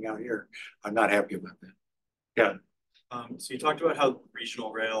get anything out here, I'm not happy about that. Yeah. So you talked about how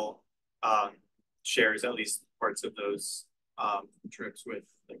regional rail shares at least parts of those trips with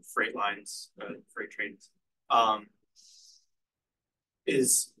like freight lines, freight trains.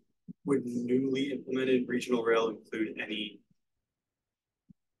 Would newly implemented regional rail include any,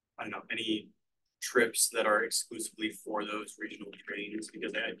 I don't know, any trips that are exclusively for those regional trains?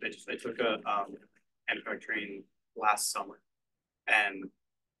 Because I took a Amtrak train last summer, and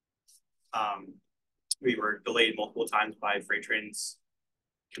we were delayed multiple times by freight trains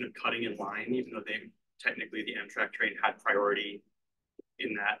kind of cutting in line, even though they technically the Amtrak train had priority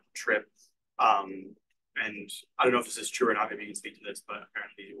in that trip. And I don't know if this is true or not, maybe you can speak to this, but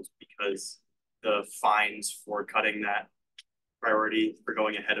apparently it was because the fines for cutting that priority for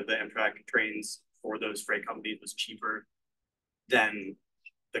going ahead of the Amtrak trains for those freight companies was cheaper than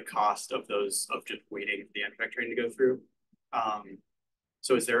the cost of those of just waiting for the Amtrak train to go through.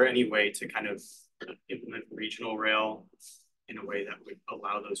 So is there any way to kind of implement regional rail in a way that would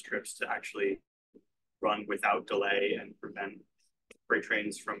allow those trips to actually run without delay and prevent freight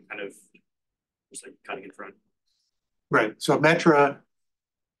trains from kind of just like cutting in front? Right. So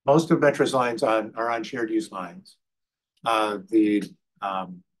most of Metra's lines are on shared use lines.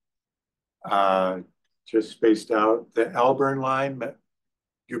 Just spaced out, the Elburn line,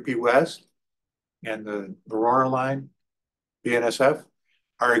 UP West, and the Aurora line, BNSF,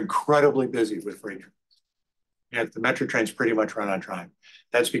 are incredibly busy with freight trains. Yeah, the Metro trains pretty much run on time.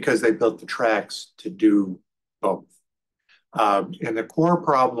 That's because they built the tracks to do both. And the core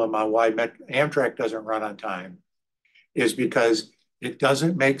problem on why Amtrak doesn't run on time is because it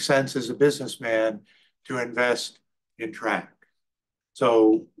doesn't make sense as a businessman to invest in track.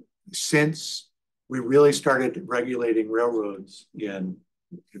 So since we really started regulating railroads in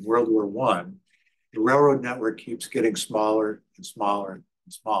World War I, the railroad network keeps getting smaller and smaller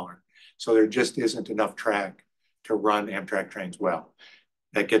and smaller. So there just isn't enough track to run Amtrak trains well.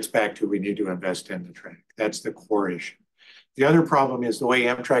 That gets back to we need to invest in the track. That's the core issue. The other problem is the way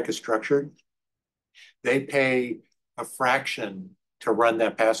Amtrak is structured. They pay a fraction to run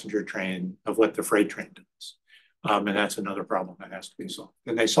that passenger train of what the freight train does. And that's another problem that has to be solved.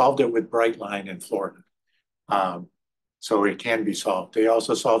 And they solved it with Brightline in Florida. So it can be solved. They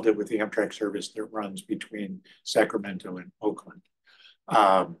also solved it with the Amtrak service that runs between Sacramento and Oakland.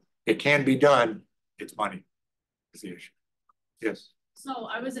 It can be done. It's money is the issue. Yes. So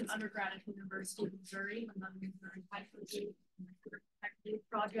I was an undergrad at the University of Missouri when the Missouri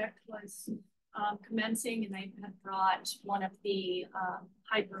project was commencing, and they had brought one of the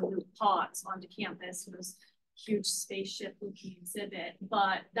Hyperloop pods onto campus. It was a huge spaceship looking exhibit,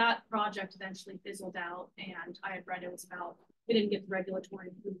 but that project eventually fizzled out, and I had read it was about, we didn't get the regulatory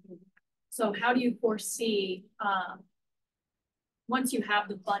approval. So how do you foresee, once you have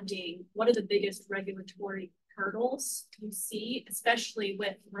the funding, what are the biggest regulatory hurdles you see, especially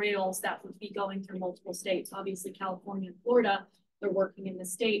with rails that would be going through multiple states? Obviously, California and Florida, they're working in the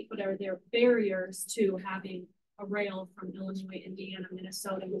state, but are there barriers to having a rail from Illinois, Indiana,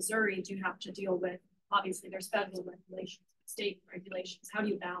 Minnesota, Missouri? Do you have to deal with, obviously there's federal regulations, state regulations. How do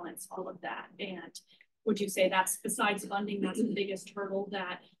you balance all of that? And would you say that's, besides funding, that's the biggest hurdle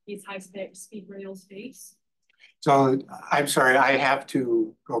that these high-speed rails face? So I'm sorry, I have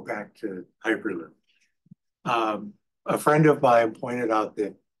to go back to Hyperloop. A friend of mine pointed out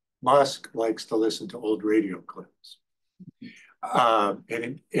that Musk likes to listen to old radio clips.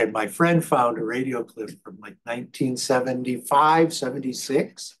 And my friend found a radio clip from like 1975,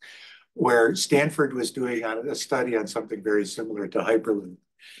 76, where Stanford was doing a study on something very similar to Hyperloop.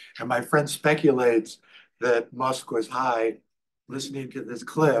 And my friend speculates that Musk was high listening to this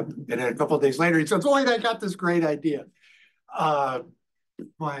clip. And then a couple of days later, he says, "Oh, wait, I got this great idea." But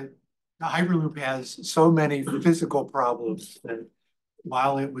the Hyperloop has so many physical problems that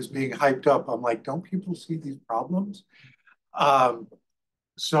while it was being hyped up, I'm like, don't people see these problems? The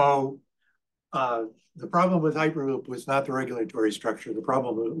problem with Hyperloop was not the regulatory structure. The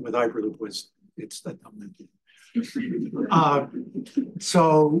problem with Hyperloop was it's the dumb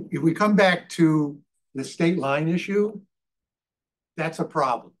So if we come back to the state line issue, that's a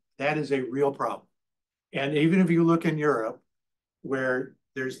problem. That is a real problem. And even if you look in Europe, where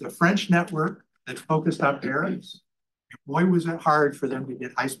there's the French network that's focused on Paris, boy, was it hard for them to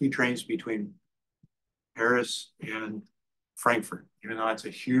get high-speed trains between Paris and Frankfurt, even though it's a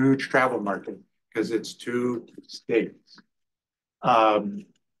huge travel market because it's 2 states.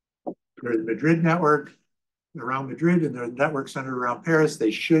 There's the Madrid network around Madrid and the network centered around Paris.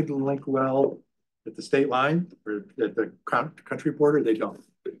 They should link well at the state line or at the country border. They don't.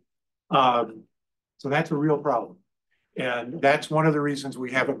 So that's a real problem. And that's one of the reasons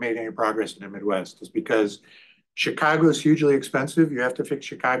we haven't made any progress in the Midwest is because Chicago is hugely expensive. You have to fix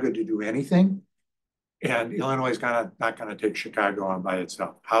Chicago to do anything. And Illinois is not going to take Chicago on by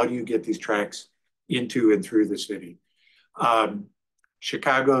itself. How do you get these tracks into and through the city?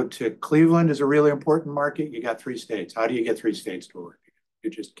 Chicago to Cleveland is a really important market. You got 3 states. How do you get 3 states to work? You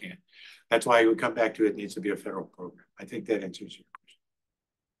just can't. That's why we come back to it needs to be a federal program. I think that answers your question.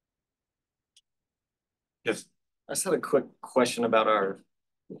 Yes. I just had a quick question about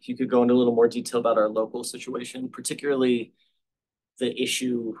if you could go into a little more detail about our local situation, particularly the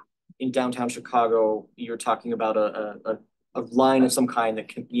issue in downtown Chicago. You're talking about a line of some kind that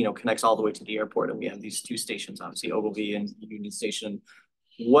connects all the way to the airport, and we have these 2 stations, obviously Ogilvy and Union Station.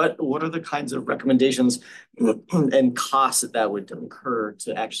 What are the kinds of recommendations and costs that would incur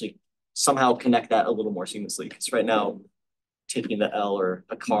to actually somehow connect that a little more seamlessly? Because right now, taking the L or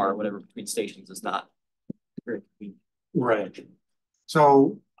a car, or whatever, between stations is not very convenient. Right.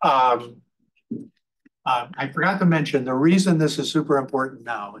 So I forgot to mention the reason this is super important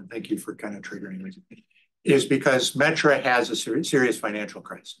now, and thank you for kind of triggering me, is because Metra has a serious financial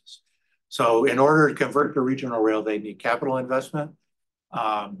crisis. So in order to convert to regional rail, they need capital investment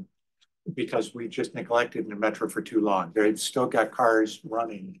because we just neglected the Metra for too long. They've still got cars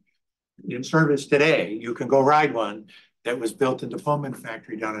running in service today. You can go ride one that was built in the Pullman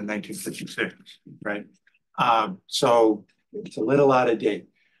factory down in 1956, right? So it's a little out of date.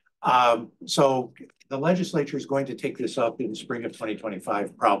 So the legislature is going to take this up in the spring of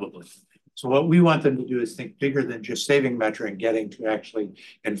 2025, probably. So what we want them to do is think bigger than just saving Metra and getting to actually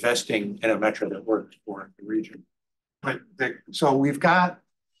investing in a Metra that works for the region. So we've got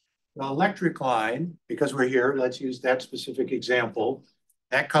the electric line, because we're here, let's use that specific example.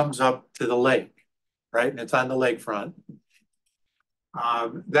 That comes up to the lake, right? And it's on the lakefront.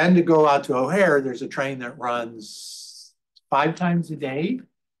 Then to go out to O'Hare, there's a train that runs 5 times a day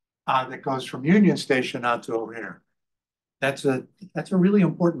that goes from Union Station out to O'Hare. That's a really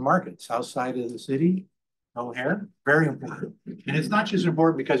important market, south side of the city, O'Hare, very important. And it's not just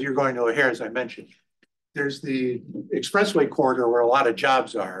important because you're going to O'Hare, as I mentioned. There's the expressway corridor where a lot of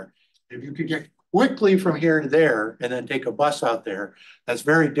jobs are. If you could get quickly from here to there and then take a bus out there, that's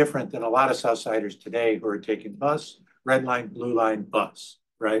very different than a lot of Southsiders today who are taking bus, red line, blue line, bus,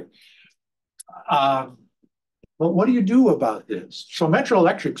 right? But what do you do about this? So Metro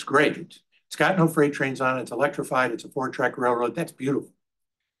Electric's great. It's got no freight trains on it. It's electrified. It's a 4-track railroad. That's beautiful.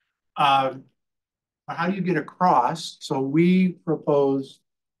 But how do you get across? So we propose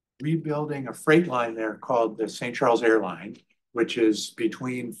rebuilding a freight line there called the St. Charles Airline, which is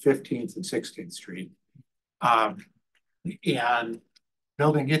between 15th and 16th Street, and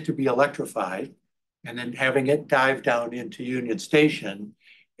building it to be electrified, and then having it dive down into Union Station.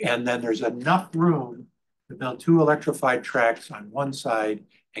 And then there's enough room to build 2 electrified tracks on one side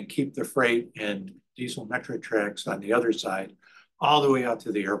and keep the freight and diesel Metra tracks on the other side, all the way out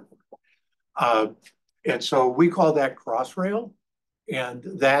to the airport. And so we call that Crossrail. And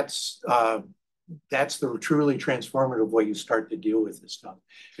that's the truly transformative way you start to deal with this stuff.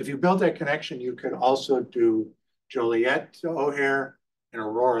 If you build that connection, you could also do Joliet to O'Hare and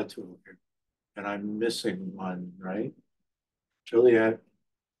Aurora to O'Hare. And I'm missing one, right? Joliet,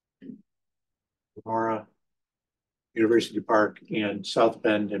 Aurora, University Park, and South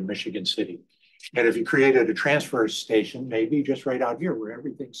Bend and Michigan City. And if you created a transfer station, maybe just right out here where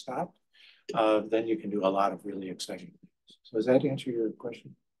everything stopped, then you can do a lot of really exciting things. So does that answer your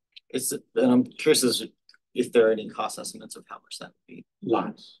question? And I'm curious if there are any cost estimates of how much that would be.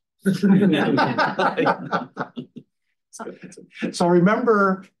 Lots. So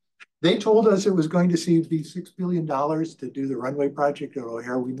remember, they told us it was going to be $6 billion to do the runway project at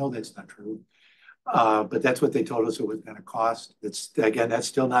O'Hare. We know that's not true. But that's what they told us it was going to cost. Again, that's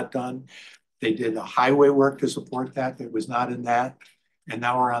still not done. They did the highway work to support that. That was not in that. And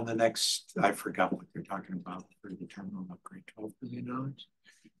now we're on the next, I forgot what they're talking about for the terminal upgrade, $12 billion,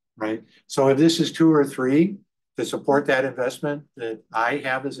 right? So if this is 2 or 3 to support that investment that I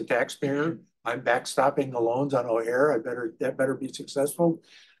have as a taxpayer, I'm backstopping the loans on O'Hare. That better be successful.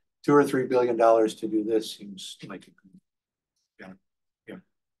 $2 or $3 billion to do this seems like a good, yeah.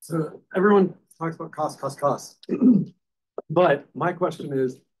 So everyone talks about cost. But my question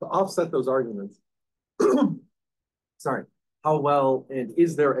is to offset those arguments. Sorry, how well and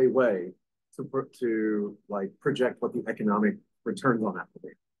is there a way to like project what the economic returns on that will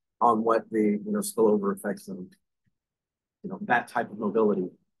be, on what the spillover effects of that type of mobility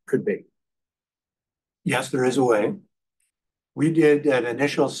could be? Yes, there is a way. We did an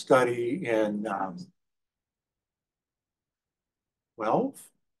initial study in 12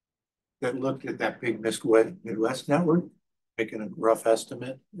 that looked at that big Midwest network, making a rough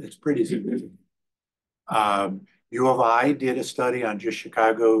estimate. It's pretty significant. U of I did a study on just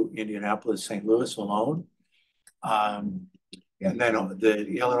Chicago, Indianapolis, St. Louis alone. And then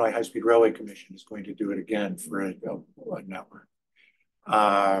the Illinois High-Speed Railway Commission is going to do it again for a network.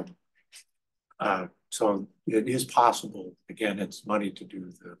 So it is possible. Again, it's money to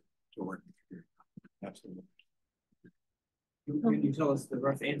do the work. Absolutely. Can you tell us the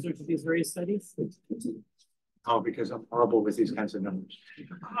rough answer to these various studies? Oh, because I'm horrible with these kinds of numbers.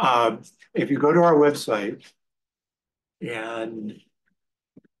 If you go to our website, and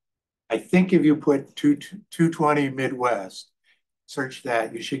I think if you put 220 Midwest, search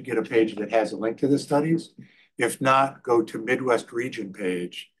that, you should get a page that has a link to the studies. If not, go to Midwest region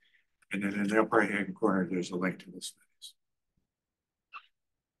page, and then in the upper right-hand corner, there's a link to the studies.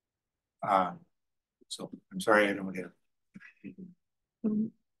 So I'm sorry, I don't have.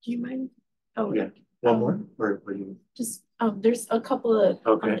 Do you mind? Oh yeah. One more? Or you? Just there's a couple of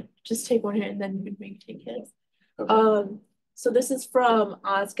okay. Just take one here and then you may take his. Okay. So this is from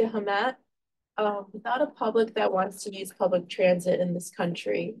Ozga Hamet. Without a public that wants to use public transit in this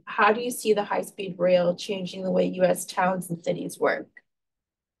country, how do you see the high-speed rail changing the way U.S. towns and cities work?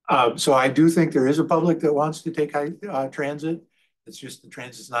 So I do think there is a public that wants to take transit. It's just the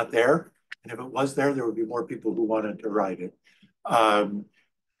transit's not there. And if it was there, there would be more people who wanted to ride it.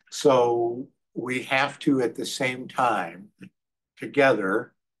 So we have to, at the same time,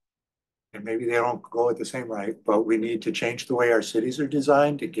 together, and maybe they don't go at the same rate, but we need to change the way our cities are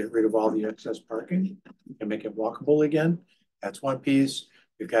designed to get rid of all the excess parking and make it walkable again. That's one piece.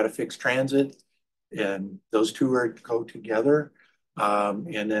 We've got to fix transit, and those two go together.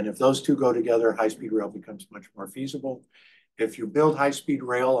 And then if those two go together, high-speed rail becomes much more feasible. If you build high-speed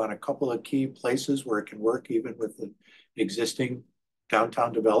rail on a couple of key places where it can work even with the existing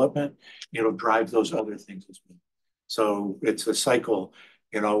downtown development, it'll drive those other things as well. So it's a cycle.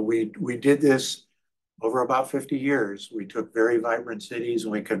 We did this over about 50 years. We took very vibrant cities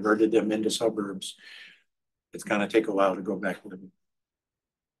and we converted them into suburbs. It's going to take a while to go back to them.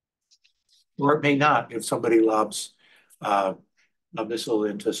 Or it may not if somebody lobs a missile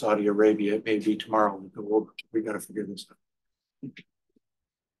into Saudi Arabia. It may be tomorrow. We got to figure this out.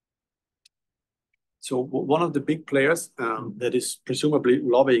 So one of the big players that is presumably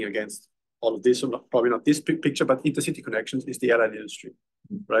lobbying against all of this, probably not this picture, but intercity connections is the airline industry,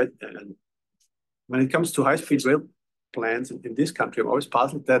 right? And when it comes to high-speed rail plans in this country, I'm always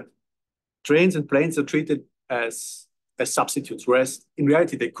puzzled that trains and planes are treated as substitutes, whereas in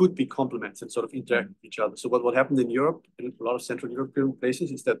reality, they could be complements and sort of interact with each other. So what happened in Europe, in a lot of Central European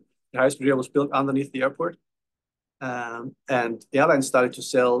places, is that the high-speed rail was built underneath the airport, and airlines started to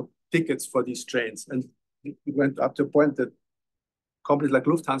sell tickets for these trains. And it went up to a point that companies like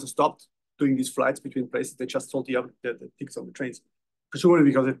Lufthansa stopped doing these flights between places. They just sold the tickets on the trains, presumably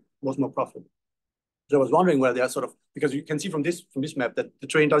because it was more profitable. So I was wondering whether they are sort of, because you can see from this map that the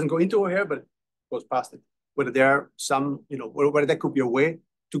train doesn't go into O'Hare, but it goes past it. Whether there are some, whether that could be a way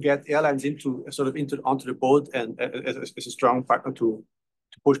to get airlines onto the boat and as a strong partner to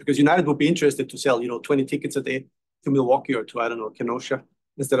push, because United would be interested to sell, 20 tickets a day to Milwaukee or to, I don't know, Kenosha,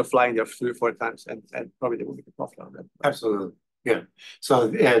 instead of flying there 3 or 4 times, and probably they will make a profit on that. Absolutely, yeah.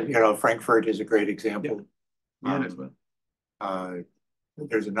 So, Frankfurt is a great example. Yeah, as well.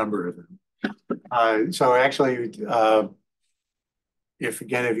 There's a number of them. So actually, if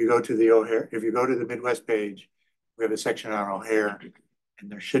you go to the O'Hare, if you go to the Midwest page, we have a section on O'Hare,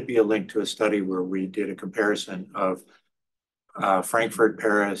 and there should be a link to a study where we did a comparison of Frankfurt,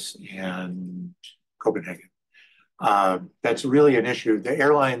 Paris, and Copenhagen. That's really an issue. The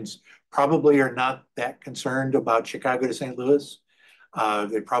airlines probably are not that concerned about Chicago to St. Louis.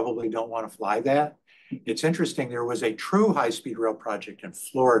 They probably don't want to fly that. It's interesting, there was a true high-speed rail project in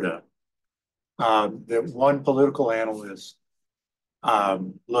Florida that one political analyst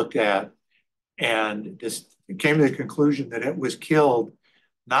looked at and just came to the conclusion that it was killed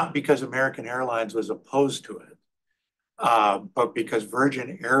not because American Airlines was opposed to it, but because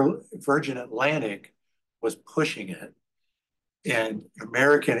Virgin Atlantic was pushing it, and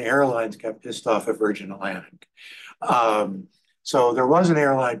American Airlines got pissed off at Virgin Atlantic. So there was an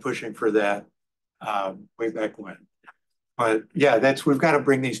airline pushing for that way back when. But yeah, we've got to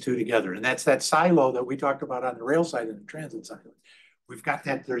bring these two together, and that's that silo that we talked about on the rail side and the transit side. We've got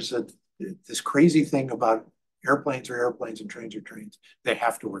that. There's this crazy thing about airplanes are airplanes and trains are trains. They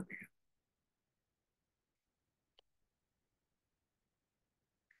have to work together.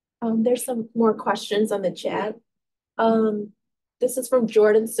 There's some more questions on the chat. This is from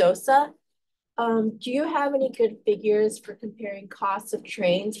Jordan Sosa. Do you have any good figures for comparing costs of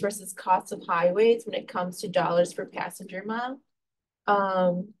trains versus costs of highways when it comes to dollars per passenger mile?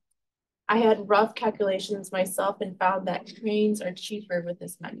 I had rough calculations myself and found that trains are cheaper with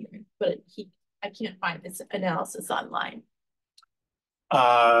this metric, but I can't find this analysis online.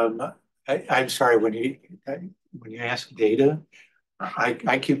 I'm sorry, when you ask data,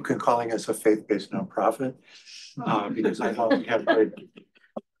 I keep calling us a faith-based nonprofit because I don't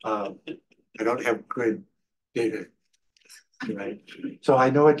have good data, right? So I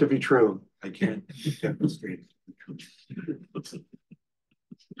know it to be true. I can't demonstrate it.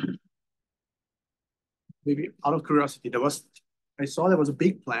 Maybe out of curiosity, I saw there was a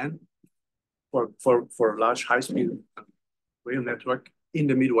big plan for a large high-speed rail network in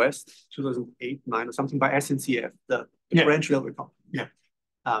the Midwest, 2008, 9 or something by SNCF, the French railway company. Yeah.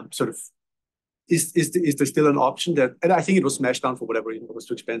 Sort of, is there still an option that, and I think it was smashed down for whatever reason, it was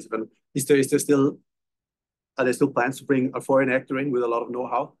too expensive. And are there still plans to bring a foreign actor in with a lot of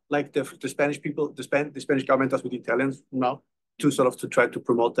know-how, like the Spanish people, the Spanish government does with the Italians now, to try to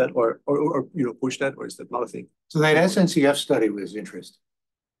promote that or push that, or is that not a thing? So that SNCF study was interesting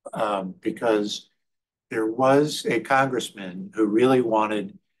because there was a congressman who really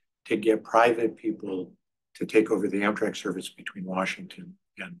wanted to get private people to take over the Amtrak service between Washington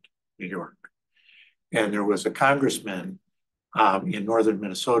and New York. And there was a congressman in northern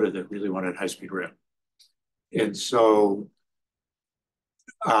Minnesota that really wanted high-speed rail. And so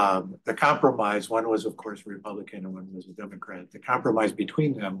the compromise, one was, of course, Republican and one was a Democrat. The compromise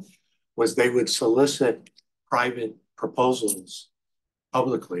between them was they would solicit private proposals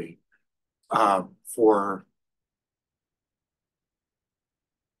publicly for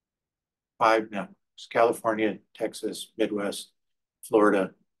 5 networks: California, Texas, Midwest,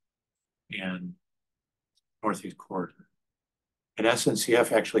 Florida, and Northeast Corridor. And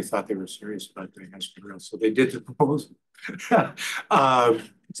SNCF actually thought they were serious about doing high-speed rail, so they did the proposal. And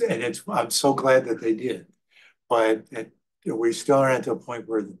I'm so glad that they did. But we still aren't at a point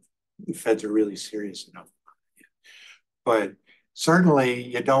where the feds are really serious enough. But certainly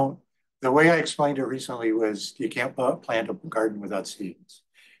you don't, the way I explained it recently was you can't plant a garden without seeds.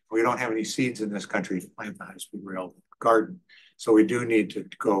 We don't have any seeds in this country to plant the high-speed rail garden. So we do need to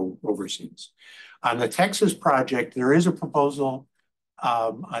go overseas. On the Texas project, there is a proposal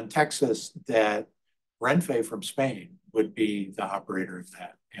on Texas that Renfe from Spain would be the operator of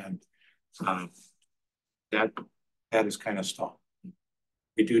that. And that is kind of stalled.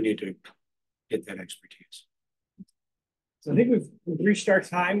 We do need to get that expertise. So I think we've reached our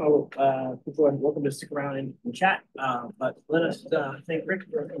time. People are welcome to stick around and chat, but let us thank Rick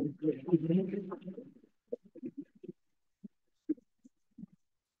for